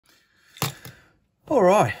All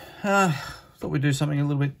right, thought we'd do something a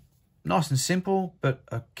little bit nice and simple, but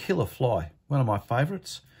a killer fly. One of my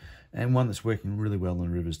favourites, and one that's working really well in the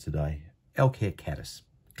rivers today. Elk Hair Caddis.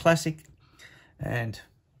 Classic, and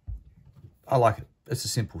I like it. It's a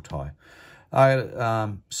simple tie. I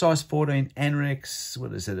got size 14 Anrex,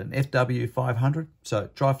 what is it, an FW 500. So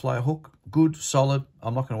dry fly hook, good, solid.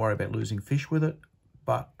 I'm not going to worry about losing fish with it,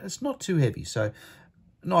 but it's not too heavy. So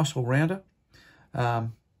nice all-rounder.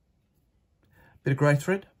 Bit of grey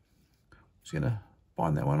thread. Just going to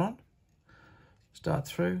bind that one on. Start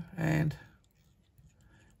through and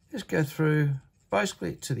just go through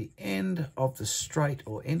basically to the end of the straight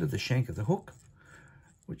or end of the shank of the hook,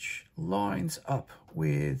 which lines up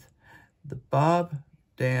with the barb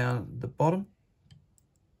down the bottom.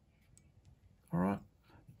 All right,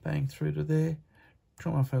 bang through to there.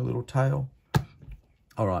 Trim off her little tail.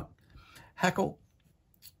 All right, hackle.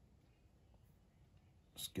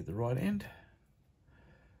 Let's get the right end.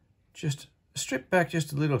 Just strip back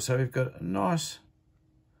just a little so we've got a nice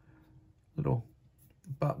little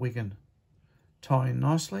butt we can tie in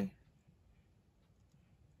nicely.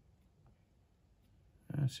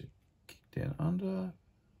 That's it. Kick down under.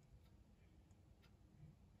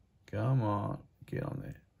 Come on, get on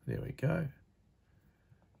there. There we go.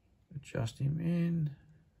 Adjust him in.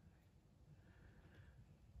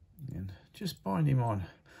 And just bind him on.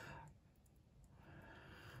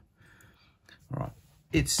 All right,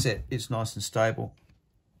 it's set. It's nice and stable.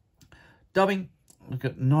 Dubbing, look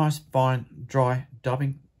at nice, fine, dry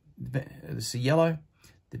dubbing. This is a yellow.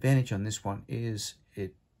 The advantage on this one is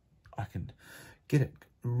I can get it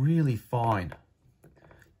really fine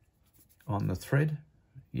on the thread.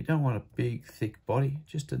 You don't want a big, thick body,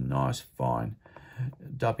 just a nice, fine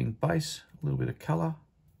dubbing base, a little bit of colour.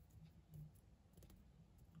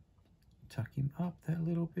 Tuck him up that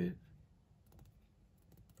little bit.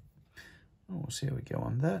 Oh, we'll see how we go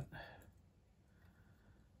on that.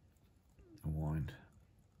 Wind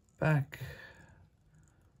back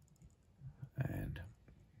and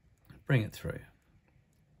bring it through.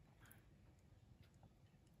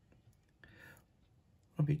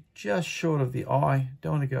 I'll be just short of the eye.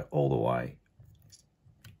 Don't want to go all the way.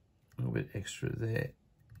 A little bit extra there.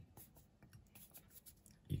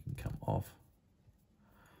 You can come off.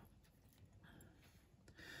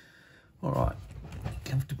 All right,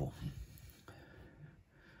 comfortable.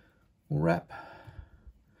 We'll wrap.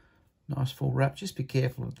 Nice full wrap. Just be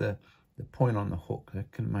careful of the point on the hook.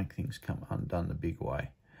 That can make things come undone the big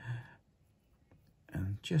way.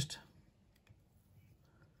 And just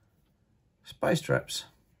space wraps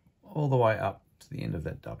all the way up to the end of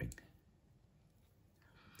that dubbing.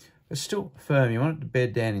 It's still firm. You want it to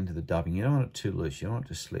bed down into the dubbing. You don't want it too loose. You don't want it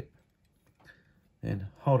to slip. Then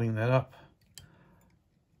holding that up,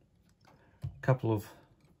 a couple of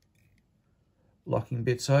locking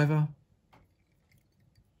bits over.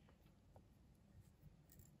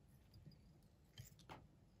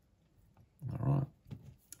 All right,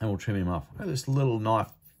 and we'll trim him off. This little knife,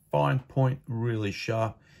 fine point, really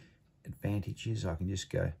sharp. Advantage is I can just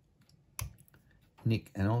go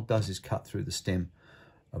nick, and all it does is cut through the stem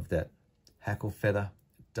of that hackle feather.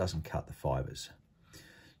 It doesn't cut the fibers.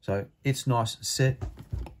 So it's nice set.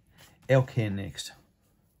 Elk hair next.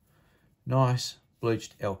 Nice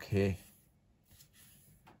bleached elk hair.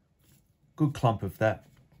 Good clump of that.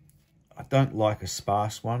 I don't like a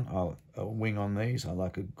sparse one. A wing on these. I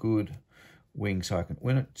like a good wing so I can,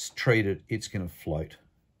 when it's treated, it's going to float.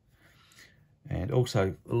 And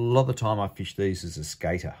also, a lot of the time I fish these as a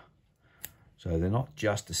skater. So they're not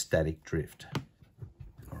just a static drift.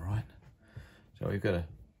 All right. So we've got a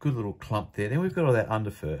good little clump there. Then we've got all that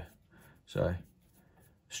underfur. So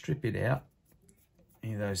strip it out.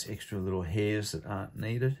 Any of those extra little hairs that aren't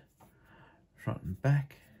needed. Front and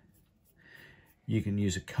back. You can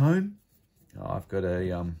use a comb. I've got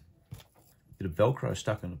a bit of Velcro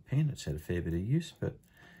stuck on a pen. It's had a fair bit of use, but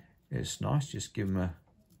it's nice. Just give them a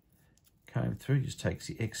comb through. Just takes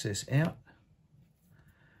the excess out.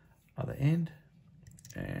 Other end.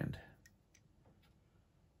 And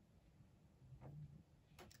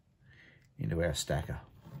into our stacker.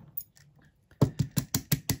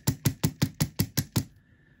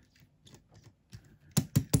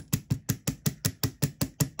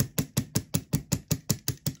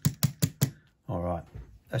 All right,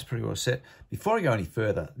 that's pretty well set. Before I go any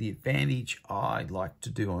further, the advantage I'd like to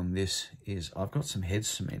do on this is I've got some head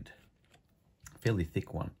cement, fairly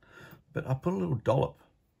thick one, but I put a little dollop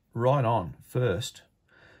right on first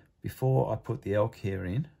before I put the elk hair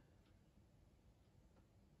in.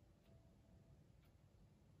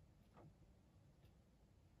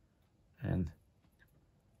 And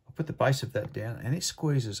I'll put the base of that down and it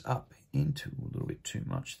squeezes up into a little bit bit too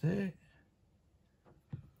much there.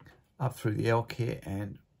 Up through the elk hair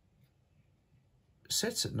and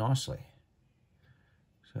sets it nicely.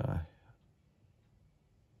 So I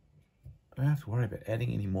don't have to worry about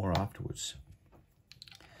adding any more afterwards.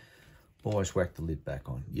 Always whack the lid back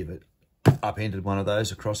on. Give it upended one of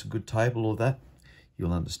those across a good table or that,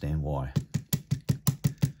 you'll understand why.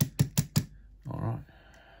 All right.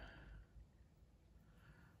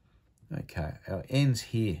 Okay, our ends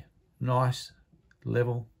here, nice,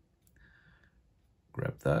 level.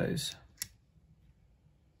 Grab those,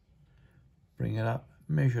 bring it up,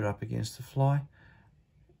 measure it up against the fly.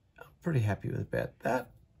 I'm pretty happy with about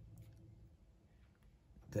that.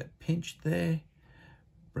 That pinch there,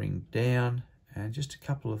 bring down, and just a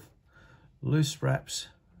couple of loose wraps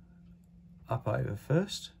up over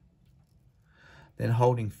first. Then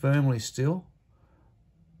holding firmly still,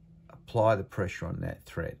 apply the pressure on that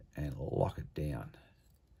thread and lock it down.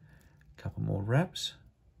 A couple more wraps.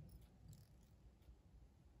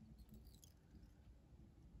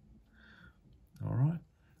 All right,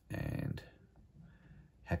 and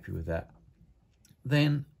happy with that.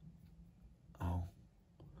 Then I'll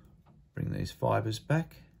bring these fibers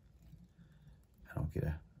back and I'll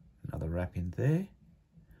get another wrap in there.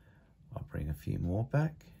 I'll bring a few more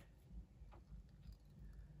back.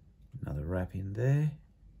 Another wrap in there.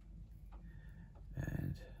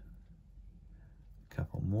 And a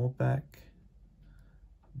couple more back.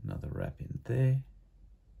 Another wrap in there.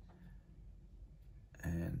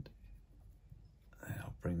 And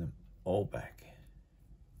I'll bring them all back.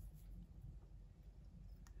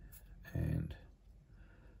 And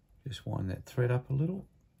just wind that thread up a little.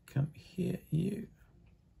 Come here, you.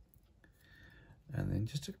 And then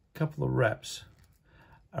just a couple of wraps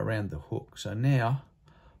around the hook. So now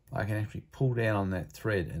I can actually pull down on that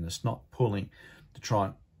thread and it's not pulling to try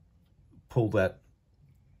and pull that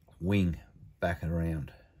wing back and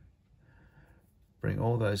around. Bring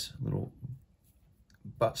all those little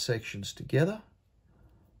butt sections together,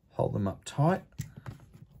 hold them up tight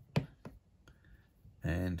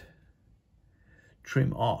and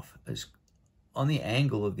trim off as on the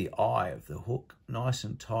angle of the eye of the hook, nice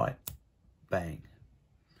and tight, bang.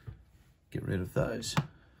 Get rid of those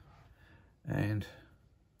and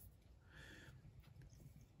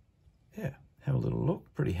yeah, have a little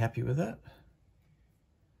look, pretty happy with that.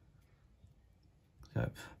 So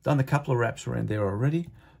I've done a couple of wraps around there already,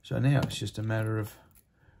 so now it's just a matter of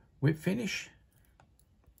whip finish.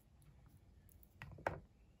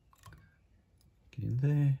 Get in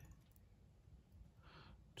there.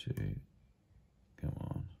 2, come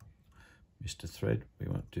on, Mr. Thread, we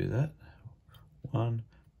won't do that. 1,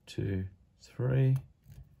 2, 3.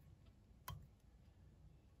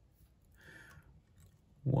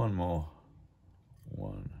 One more.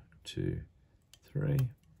 1, 2, 3.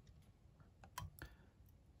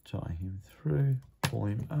 Tie him through, pull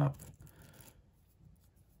him up.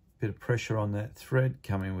 Bit of pressure on that thread,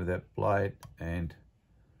 come in with that blade and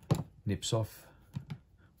nips off.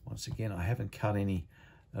 Once again, I haven't cut any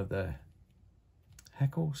of the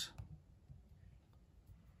hackles.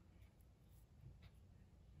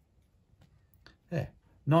 Yeah,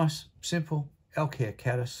 nice, simple elk hair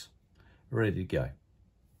caddis, ready to go.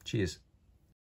 Cheers.